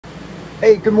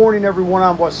Hey, good morning everyone.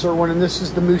 I'm Wes Irwin and this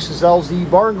is the Moose's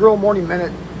LZ Bar and Grill Morning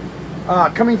Minute.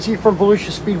 Coming to you from Volusia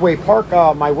Speedway Park,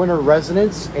 my winter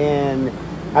residence, and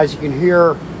as you can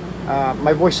hear,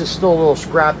 my voice is still a little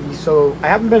scrappy, so I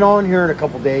haven't been on here in a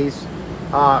couple days.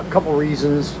 A couple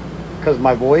reasons: because of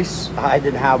my voice, I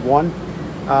didn't have one,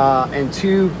 and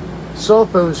two, cell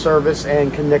phone service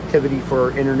and connectivity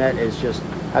for internet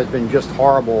has been just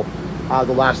horrible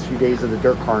the last few days of the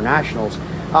Dirt Car Nationals.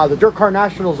 The Dirt Car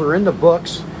Nationals are in the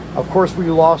books. Of course, we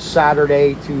lost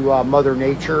Saturday to Mother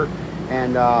Nature,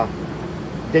 and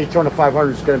Daytona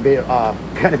 500 is going to be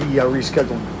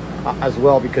rescheduled as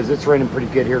well because it's raining pretty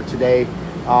good here today.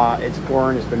 It's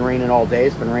pouring. It's been raining all day.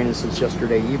 It's been raining since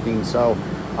yesterday evening. So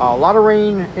a lot of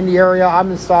rain in the area.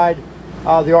 I'm inside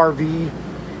the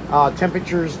RV.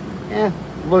 Temperatures,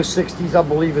 low 60s, I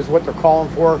believe, is what they're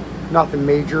calling for. Nothing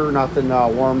major, nothing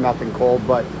warm, nothing cold,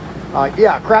 but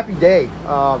yeah, crappy day.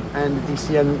 And the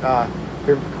DCN,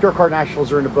 the Dirt Car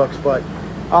Nationals are in the books, but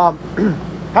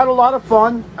had a lot of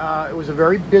fun. It was a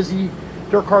very busy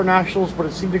Dirt Car Nationals, but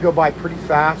it seemed to go by pretty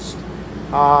fast.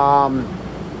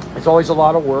 It's always a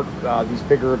lot of work, these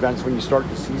bigger events when you start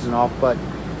the season off, but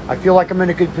I feel like I'm in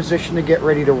a good position to get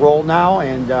ready to roll now,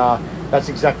 and that's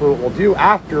exactly what we'll do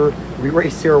after we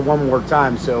race here one more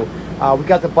time. So we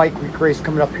got the bike week race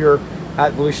coming up here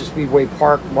at Volusia Speedway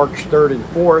Park, March 3rd and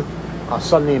 4th,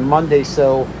 Sunday and Monday.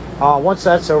 So once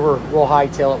that's over, we'll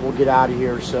hightail it, we'll get out of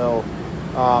here. So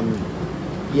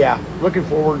yeah, looking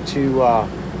forward to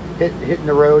hitting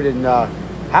the road and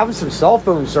having some cell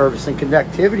phone service and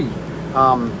connectivity.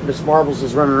 Miss Marbles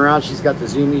is running around. She's got the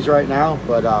zoomies right now,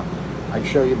 but I can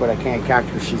show you, but I can't catch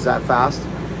her. She's that fast.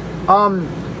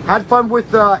 Had fun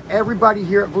with everybody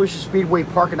here at Volusia Speedway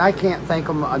Park, and I can't thank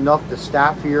them enough, the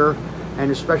staff here, and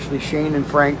especially Shane and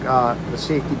Frank, the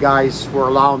safety guys, for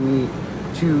allowing me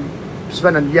to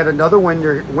spend yet another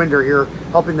winter here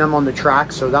helping them on the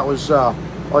track. So that was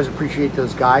always appreciate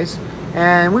those guys.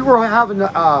 And we were having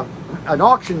an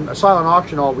auction, a silent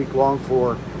auction all week long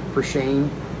for Shane.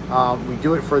 We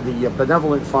do it for the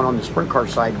benevolent fund on the sprint car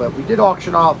side, but we did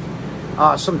auction off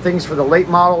some things for the late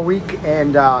model week,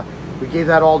 and we gave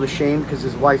that all to Shane because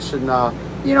his wife's in,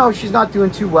 she's not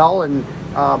doing too well, and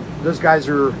those guys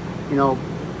are,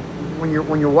 when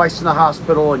your wife's in the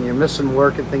hospital and you're missing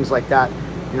work and things like that,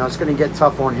 it's going to get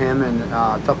tough on him and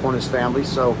tough on his family.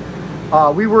 So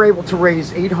we were able to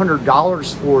raise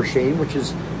 $800 for Shane, which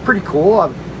is pretty cool.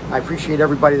 I appreciate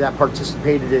everybody that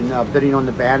participated in bidding on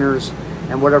the banners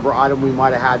and whatever item we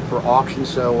might have had for auction.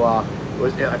 So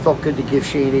I felt good to give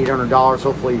Shane $800.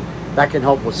 Hopefully that can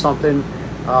help with something.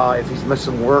 If he's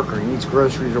missing work or he needs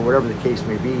groceries or whatever the case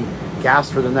may be,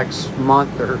 gas for the next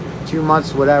month or 2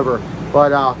 months, whatever. But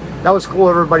that was cool,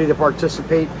 everybody to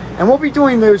participate. And we'll be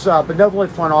doing those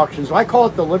benevolent fund auctions. I call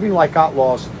it the Living Like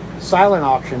Outlaws silent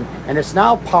auction, and it's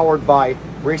now powered by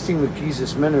Racing with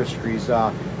Jesus Ministries.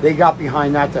 They got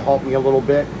behind that to help me a little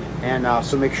bit, and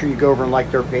so make sure you go over and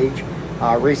like their page,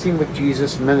 Racing with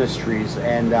Jesus Ministries,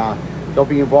 and they'll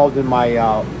be involved in my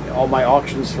all my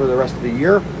auctions for the rest of the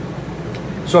year.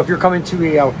 So if you're coming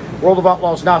to a World of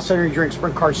Outlaws Now Century Drink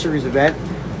Sprint Car Series event,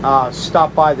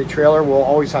 stop by the trailer. We'll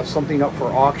always have something up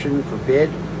for auction, for bid.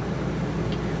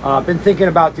 Been thinking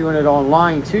about doing it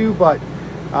online too, but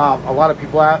a lot of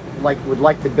people would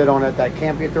like to bid on it that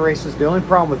can't be at the races. The only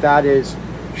problem with that is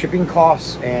shipping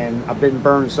costs, and I've been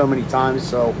burned so many times.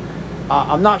 So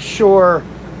I'm not sure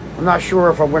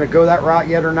if I'm going to go that route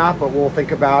yet or not, but we'll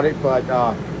think about it. But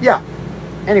yeah.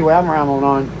 Anyway, I'm rambling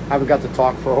on. I haven't got to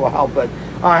talk for a while, but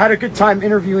I had a good time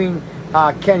interviewing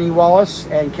Kenny Wallace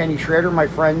and Kenny Schrader. My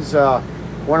friends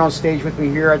went on stage with me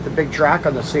here at the big track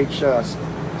on the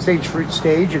Sage Fruit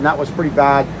stage, and that was pretty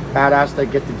badass to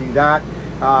get to do that.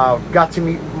 Got to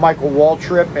meet Michael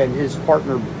Waltrip and his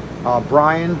partner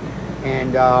Brian,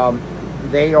 and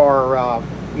they are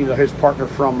his partner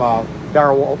from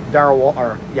Michael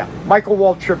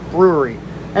Waltrip Brewery.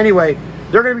 Anyway,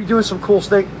 they're going to be doing some cool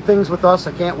things with us.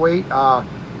 I can't wait. I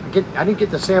didn't get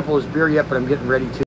to sample his beer yet, but I'm getting ready to.